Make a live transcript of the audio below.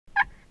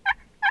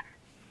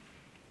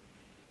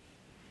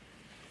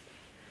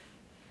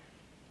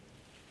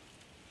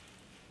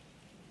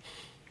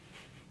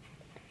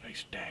they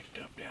stacked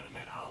up down in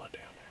that hollow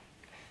down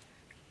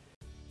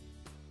there.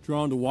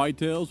 Drawn to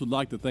Whitetails would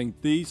like to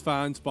thank these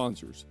fine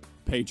sponsors: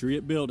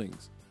 Patriot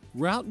Buildings,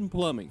 Roughton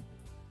Plumbing,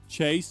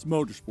 Chase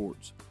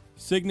Motorsports,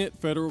 Signet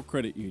Federal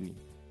Credit Union,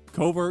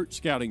 Covert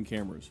Scouting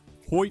Cameras,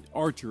 Hoyt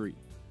Archery,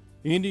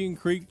 Indian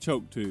Creek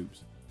Choke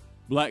Tubes,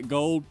 Black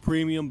Gold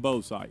Premium Bow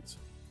Sights,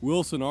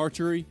 Wilson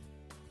Archery,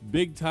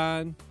 Big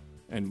Time,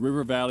 and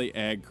River Valley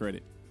Ag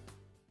Credit.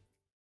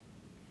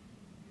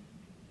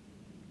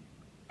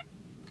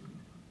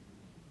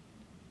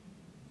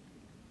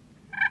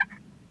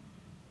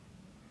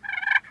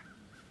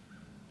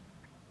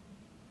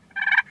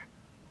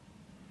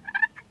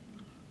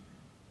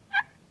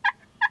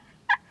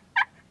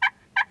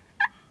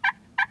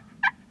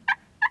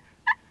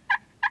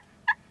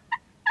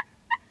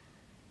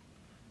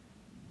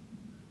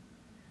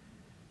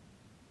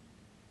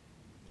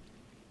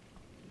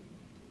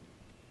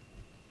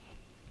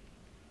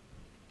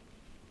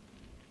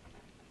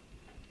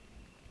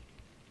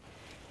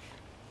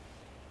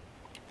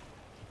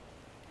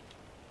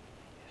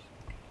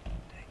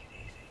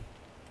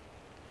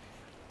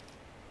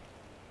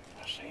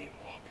 I see him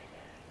walking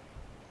there.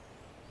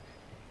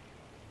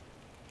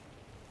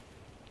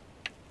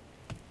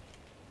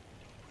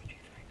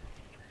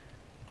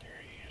 There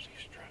he is.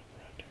 He's strutting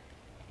right there.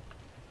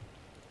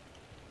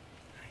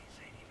 I ain't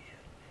seen him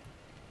yet.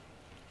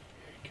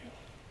 There you go.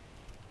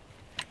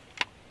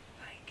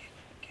 I ain't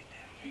get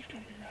down. He's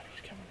gonna be right.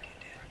 He's coming right.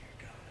 Get down, you're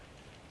gone.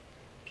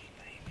 Keep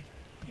aiming.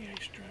 Yeah,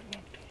 he's strutting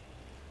up to him.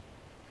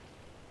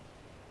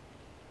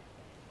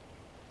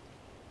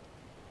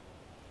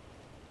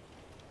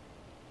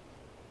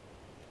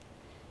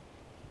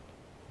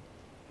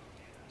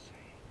 Yeah, I see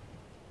him.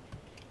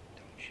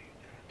 Don't shoot,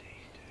 I tell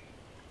you to.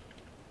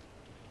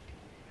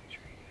 Make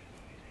sure you got it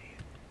on his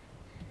head.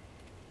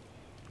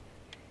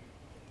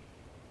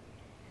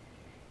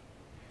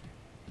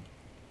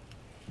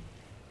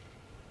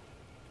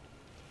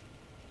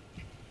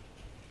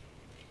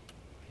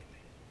 Wait a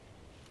minute.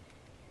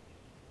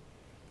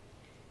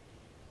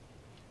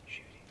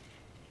 Shoot him.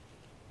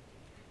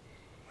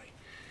 Wait.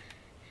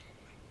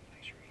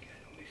 Make sure you got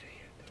it on his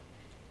head, though.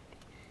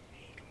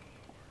 He ain't going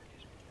nowhere.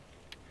 Just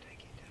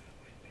take your time.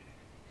 Wait a minute.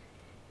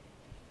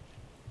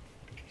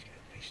 He's got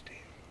to be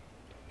still.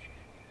 Don't shoot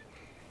him with his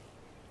head.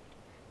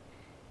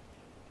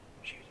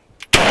 Shoot him.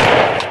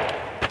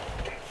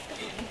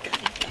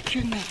 Got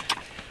you now.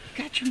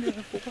 Got you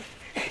now, boy.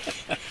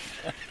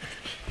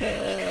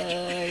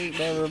 Ain't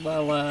never in my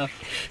life.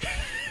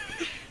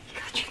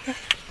 Got you now.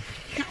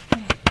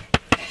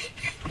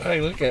 Hey,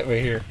 look at me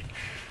here.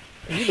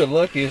 You the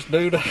luckiest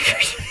dude I've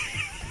ever seen.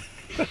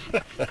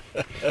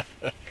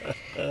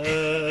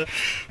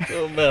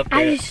 About that.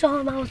 I just saw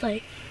him. I was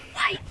like,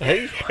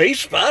 "Wait." He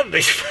spotted.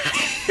 He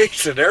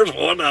said, "There's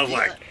one." I was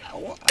like,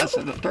 I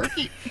said a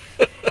turkey.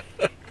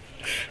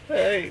 "I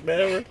ain't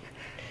never."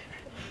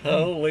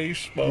 Holy Didn't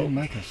smoke!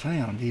 make a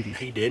sound, did he?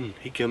 He didn't.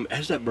 He come.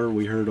 That's that bird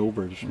we heard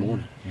over this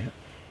morning. Yeah.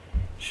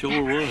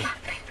 Sure was.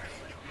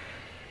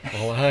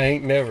 Well, I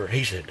ain't never.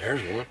 He said,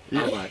 "There's one."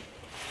 I was like,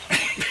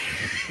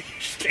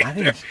 I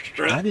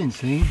didn't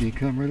see him. He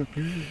come right up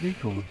here with his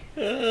decoy.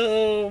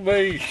 "Oh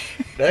me,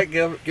 that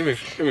give me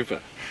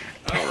five."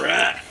 All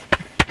right.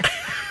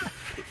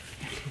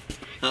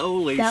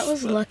 Holy. That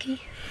was smoke.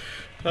 lucky.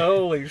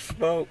 Holy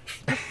smokes!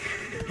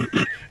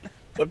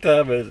 What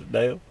time is it,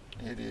 Dale?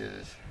 It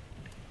is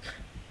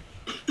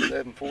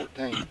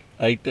 7:14.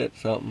 Ain't that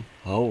something?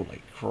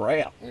 Holy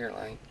crap! Here,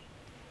 Lane.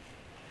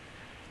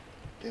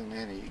 Tell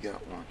Nanny you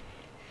got one.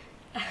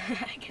 I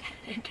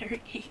got a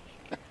turkey.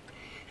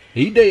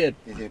 He did.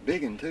 Is it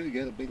big one too? You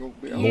got a big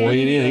old beard. Boy,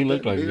 he did. He got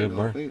looked that like a beard good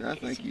off bird. it. I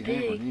think He's you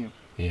big. hammered him.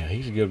 Yeah,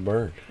 he's a good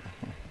bird.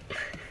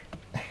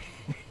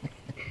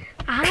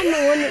 I'm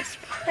the one that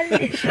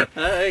spotted it.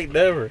 I ain't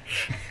never.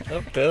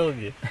 I'm telling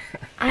you.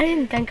 I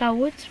didn't think I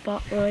would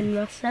spot one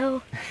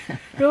myself.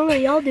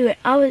 Normally y'all do it.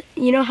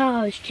 You know how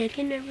I was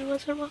checking every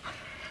once in a while?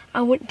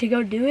 I went to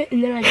go do it,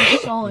 and then I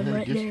just saw him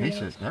right there. He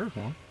says, there's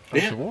one.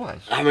 Yeah. There was.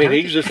 I mean,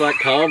 he's just like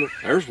calm.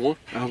 There's one.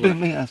 I was To like,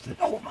 me, I said,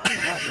 oh my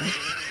God.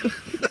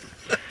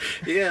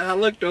 yeah. I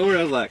looked over.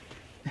 I was like,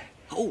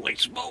 holy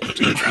smokes,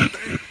 he's right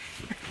there.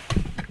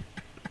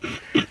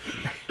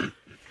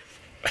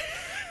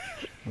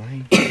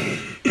 Lane,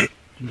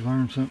 you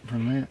learned something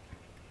from that?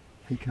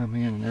 He come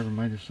in and never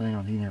made a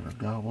sound. He never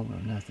gobbled or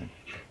nothing.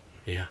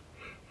 Yeah.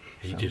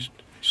 He So- just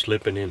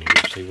slipping in here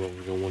to see what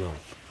was going on.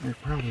 There's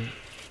probably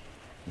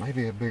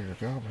maybe a bigger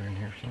gobbler in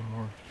here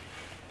somewhere.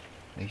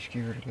 He's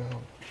scared to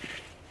go.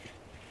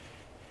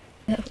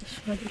 That was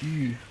funny.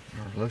 You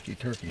are a lucky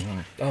turkey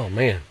hunter. Oh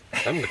man,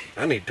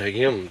 I need to take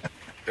him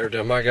every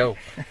time I go.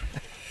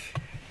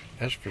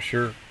 That's for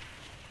sure.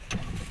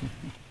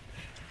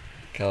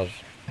 Cause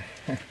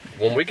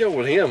when we go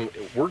with him,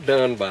 we're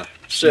done by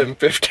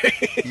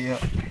 7:15. Yeah.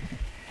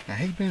 Now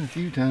he's been a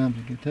few times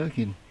in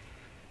Kentucky, and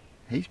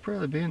he's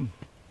probably been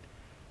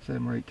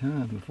 7 or 8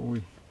 times before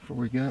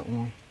we got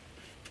one.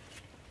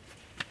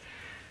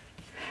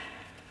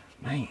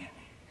 Man,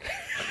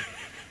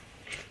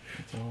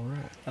 it's all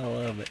right. I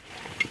love it.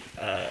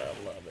 I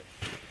love it.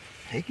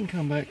 He He can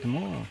come back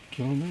tomorrow.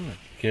 Kill him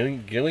do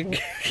it. Gilly.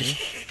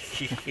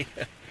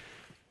 Yeah.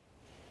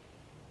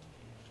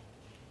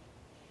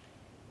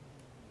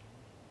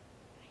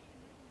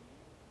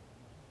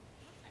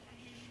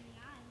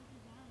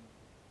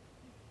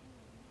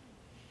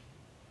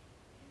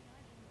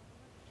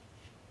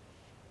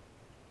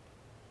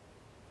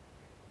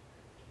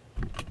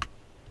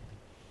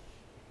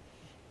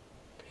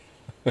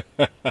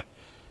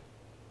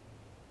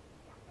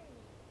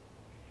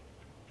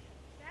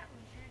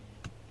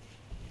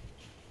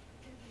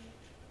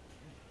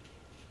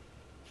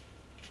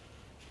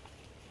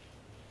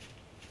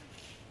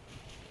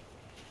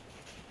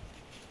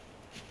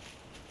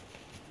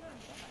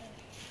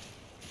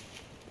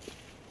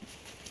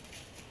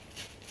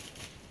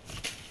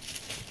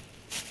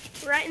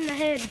 Right in the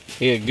head.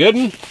 Yeah, good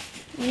one.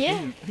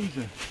 Yeah.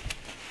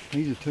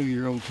 He's a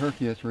 2-year-old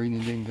turkey that's reading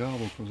and didn't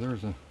gobble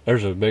because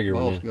There's a bigger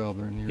boss one.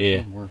 gobbler in here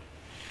Yeah. somewhere.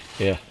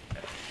 Yeah.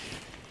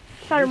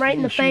 Shot him right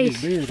in the Shoot his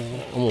face. beard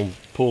off. I'm gonna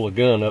pull a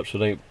gun up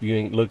so you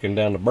ain't looking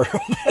down the barrel.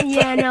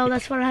 Yeah, I know.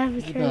 That's what I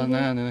was He's about a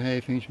trying to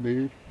 9.5-inch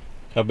beard.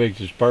 How big's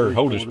his spur?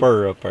 Hold his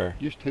spur up there.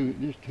 Just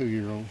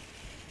 2-year-old.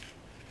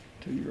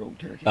 2-year-old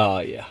turkey. Oh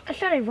yeah. I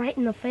shot him right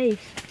in the face.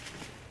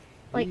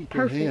 Like, Eat that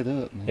perfect. head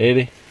up, man.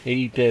 Eddie, he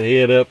eat that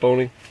head up on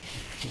him.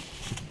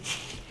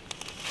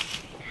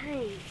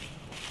 Dang.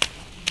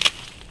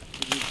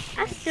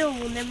 I still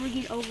will never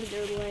get over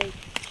their leg.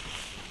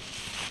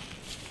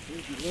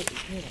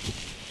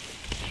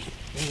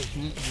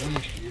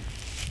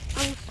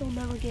 I will still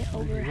never get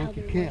over how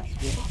their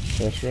legs.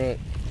 That's right.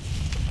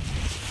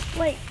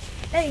 Wait,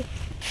 hey,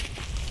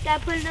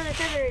 gotta put another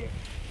feather in it.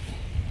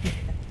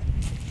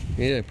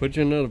 Yeah, put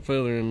you another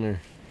feather in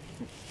there.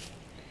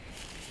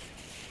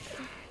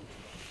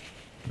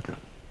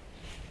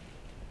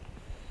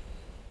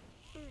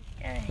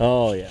 Okay.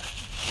 Oh yeah.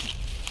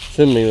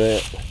 Send me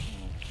that.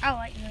 I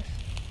like this.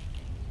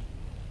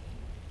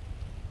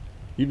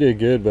 You did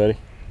good, buddy.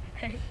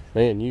 Okay.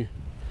 Man, you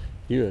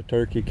a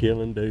turkey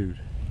killing dude.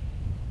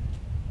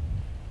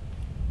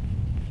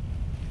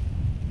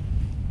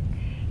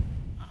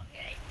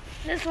 Okay.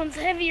 This one's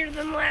heavier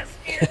than last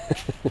year.